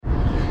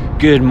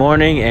Good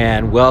morning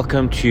and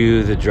welcome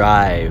to The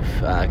Drive.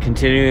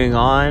 Continuing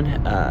on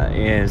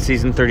in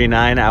season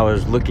 39, I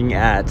was looking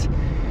at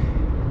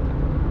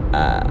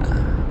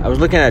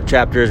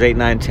chapters 8,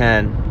 9,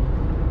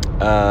 10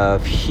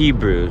 of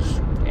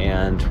Hebrews,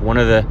 and one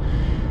of the,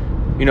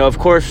 of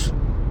course,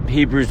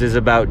 Hebrews is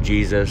about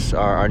Jesus,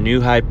 our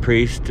new high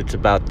priest. It's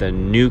about the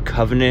new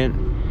covenant.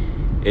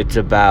 It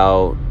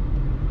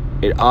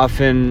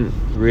often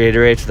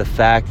reiterates the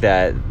fact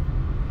that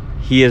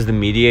he is the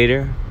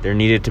mediator. There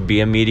needed to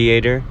be a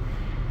mediator.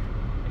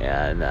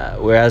 And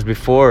whereas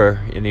before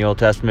in the Old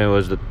Testament it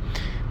was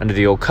under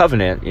the Old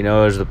Covenant, it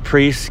was the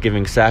priests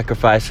giving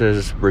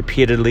sacrifices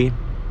repeatedly.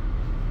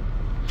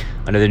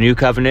 Under the New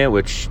Covenant,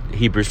 which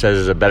Hebrews says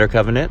is a better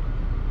covenant.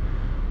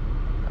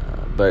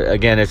 But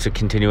again, it's a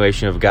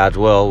continuation of God's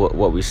will.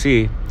 What we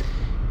see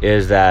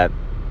is that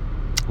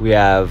we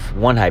have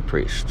one high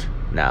priest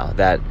now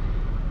that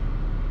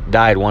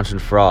died once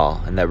and for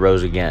all and that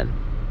rose again.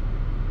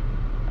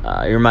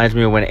 It reminds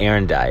me of when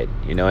Aaron died,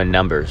 in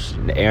Numbers.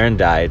 Aaron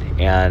died,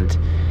 and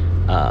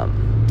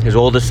his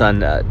oldest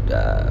son,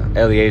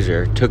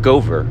 Eleazar, took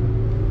over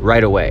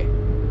right away.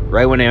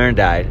 Right when Aaron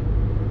died,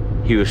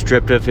 he was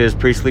stripped of his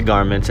priestly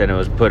garments, and it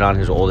was put on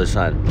his oldest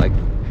son, like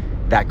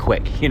that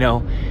quick,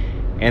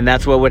 And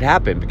that's what would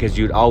happen, because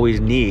you'd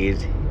always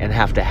need and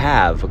have to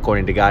have,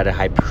 according to God, a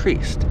high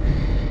priest.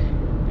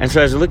 And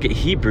so as we look at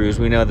Hebrews,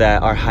 we know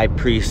that our high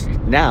priest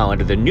now,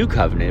 under the new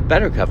covenant,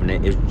 better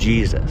covenant, is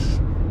Jesus.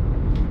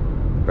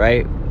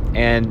 Right?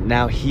 And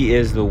now he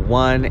is the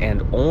one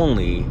and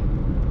only,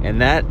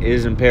 and that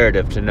is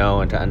imperative to know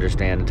and to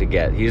understand and to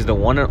get. He's the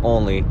one and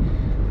only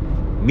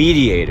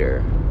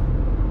mediator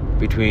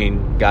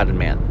between God and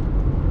man.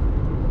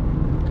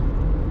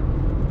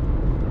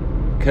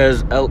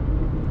 Because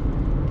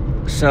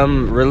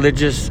some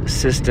religious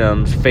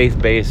systems,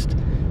 religious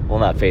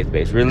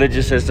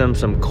systems,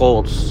 some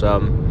cults,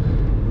 some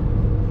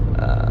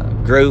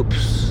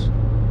groups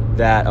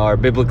that are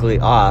biblically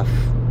off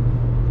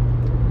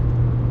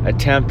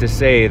attempt to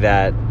say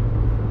that,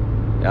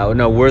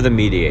 no, we're the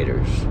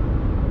mediators.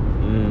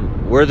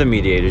 We're the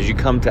mediators. You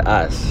come to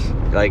us.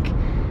 Like,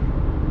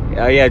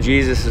 oh yeah,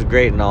 Jesus is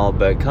great and all,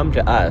 but come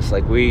to us.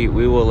 Like, we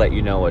will let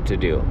you know what to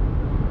do.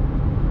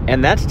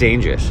 And that's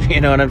dangerous.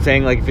 You know what I'm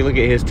saying? Like, if you look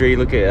at history,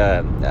 look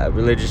at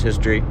religious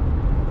history,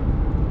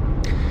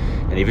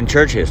 and even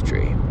church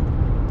history,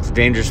 it's a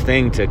dangerous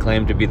thing to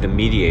claim to be the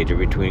mediator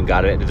between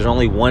God and man. There's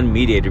only one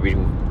mediator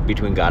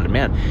between God and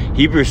man.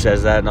 Hebrews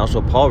says that, and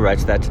also Paul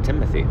writes that to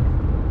Timothy.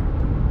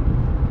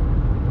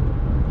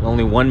 There's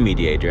only one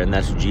mediator, and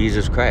that's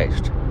Jesus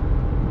Christ.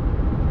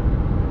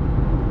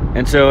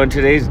 And so in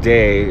today's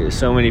day,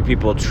 so many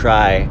people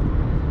try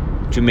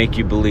to make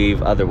you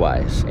believe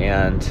otherwise.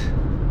 And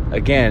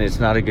again, it's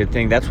not a good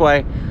thing. That's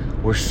why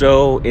we're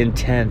so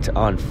intent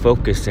on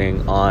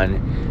focusing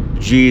on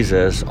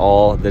Jesus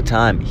all the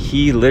time.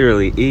 He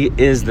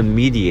is the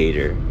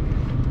mediator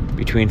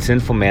between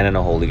sinful man and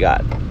a holy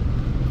God.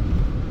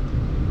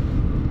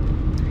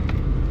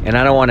 And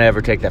I don't want to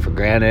ever take that for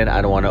granted.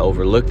 I don't want to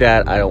overlook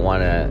that. I don't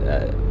want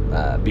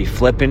to be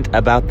flippant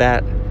about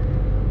that.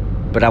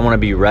 But I want to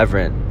be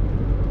reverent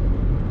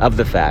of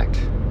the fact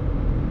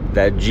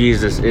that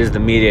Jesus is the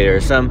mediator.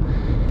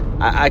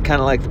 I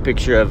kind of like the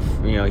picture of,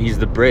 he's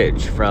the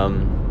bridge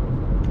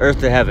from earth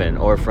to heaven,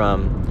 or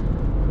from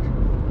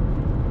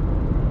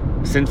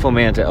sinful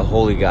man to a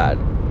holy God.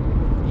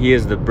 He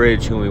is the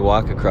bridge whom we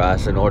walk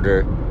across in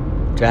order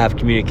to have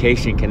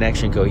communication,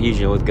 connection,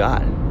 cohesion with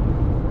God.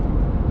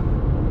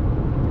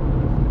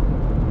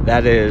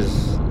 That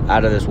is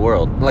out of this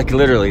world. Like,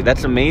 literally,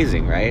 that's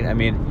amazing, right? I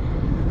mean,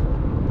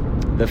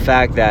 the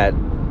fact that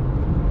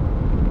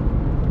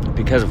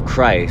because of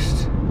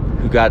Christ,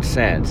 who God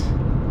sent,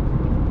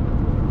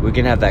 we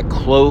can have that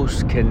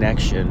close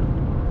connection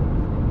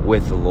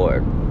with the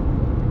Lord.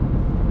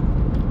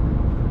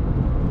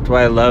 That's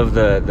why I love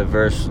the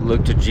verse,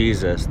 look to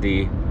Jesus,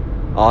 the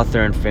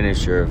author and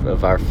finisher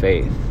of our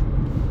faith.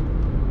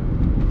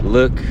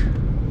 Look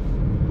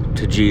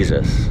to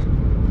Jesus.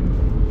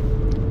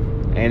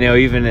 And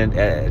even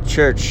at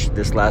church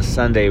this last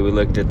Sunday, we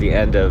looked at the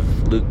end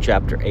of Luke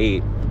chapter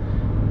 8.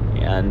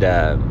 And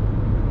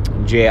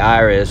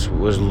Jairus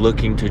was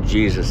looking to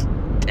Jesus,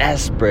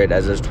 desperate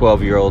as his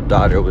 12-year-old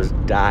daughter was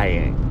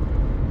dying.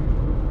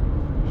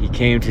 He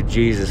came to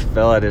Jesus,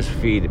 fell at his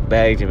feet,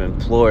 begged him,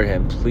 implored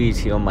him, please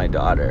heal my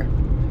daughter.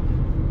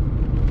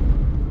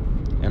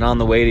 And on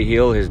the way to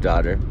heal his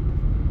daughter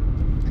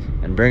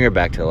and bring her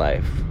back to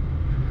life,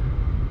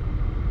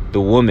 the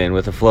woman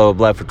with a flow of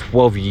blood for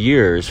 12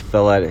 years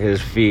fell at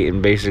his feet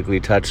and basically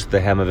touched the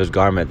hem of his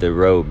garment, the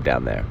robe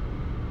down there.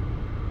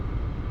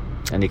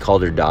 And he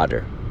called her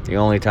daughter. The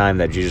only time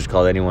that Jesus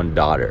called anyone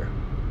daughter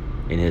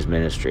in his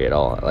ministry at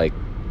all. Like,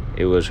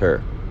 it was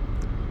her.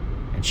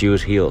 And she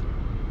was healed.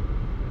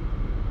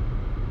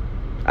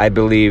 I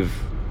believe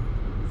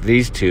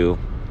these two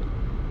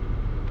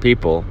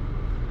people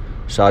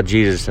saw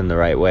Jesus in the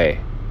right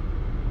way.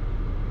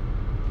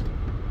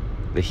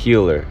 The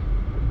healer,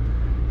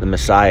 the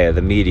Messiah,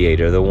 the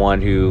mediator, the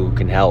one who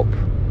can help,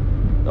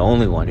 the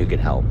only one who can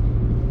help.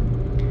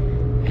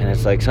 And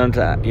it's like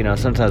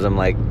sometimes I'm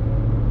like,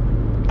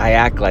 I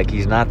act like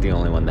he's not the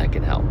only one that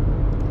can help.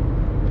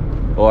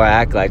 Or I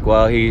act like,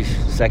 well, he's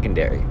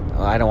secondary.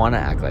 Well, I don't want to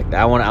act like that.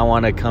 I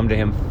want to come to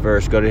him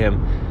first, go to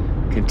him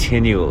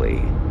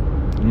continually,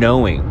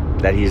 knowing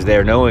that he's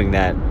there, knowing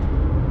that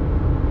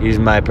he's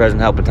my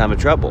present help in time of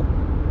trouble.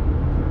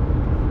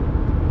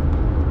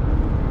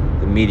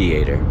 The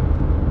mediator.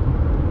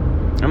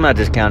 I'm not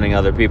discounting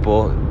other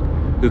people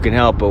who can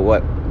help,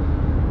 but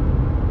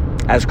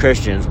as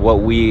Christians, what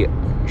we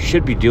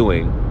should be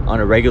doing on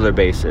a regular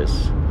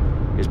basis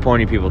is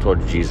pointing people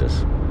towards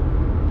Jesus.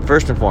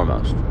 First and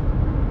foremost.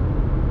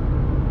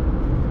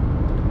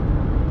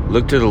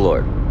 Look to the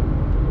Lord.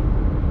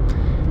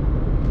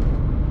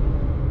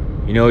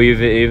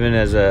 Even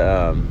as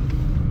a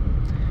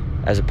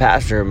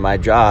pastor, my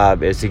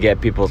job is to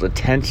get people's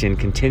attention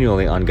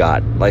continually on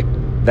God.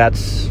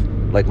 That's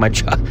my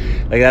job.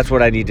 That's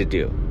what I need to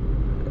do.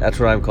 That's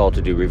what I'm called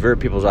to do. Revert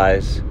people's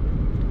eyes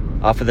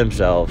off of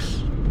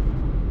themselves,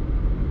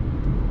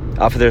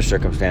 off of their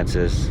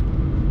circumstances,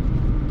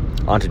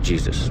 onto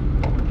Jesus.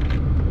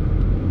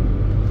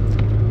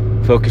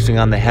 Focusing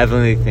on the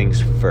heavenly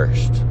things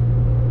first.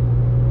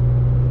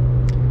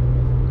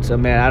 So,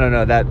 man, I don't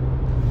know,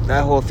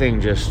 that whole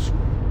thing just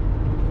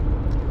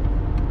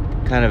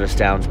kind of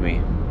astounds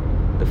me.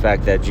 The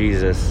fact that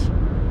Jesus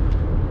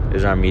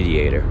is our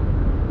mediator.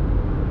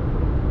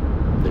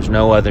 There's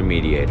no other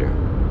mediator.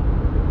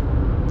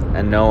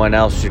 And no one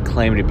else should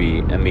claim to be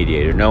a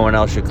mediator. No one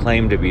else should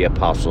claim to be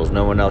apostles.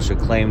 No one else should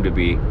claim to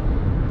be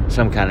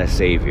some kind of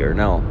savior.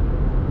 No.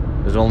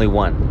 There's only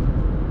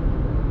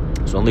one.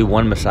 There's only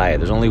one Messiah.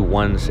 There's only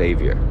one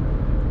Savior.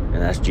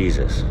 And that's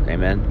Jesus.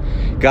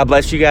 Amen. God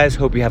bless you guys.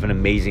 Hope you have an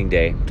amazing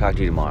day. Talk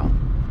to you tomorrow.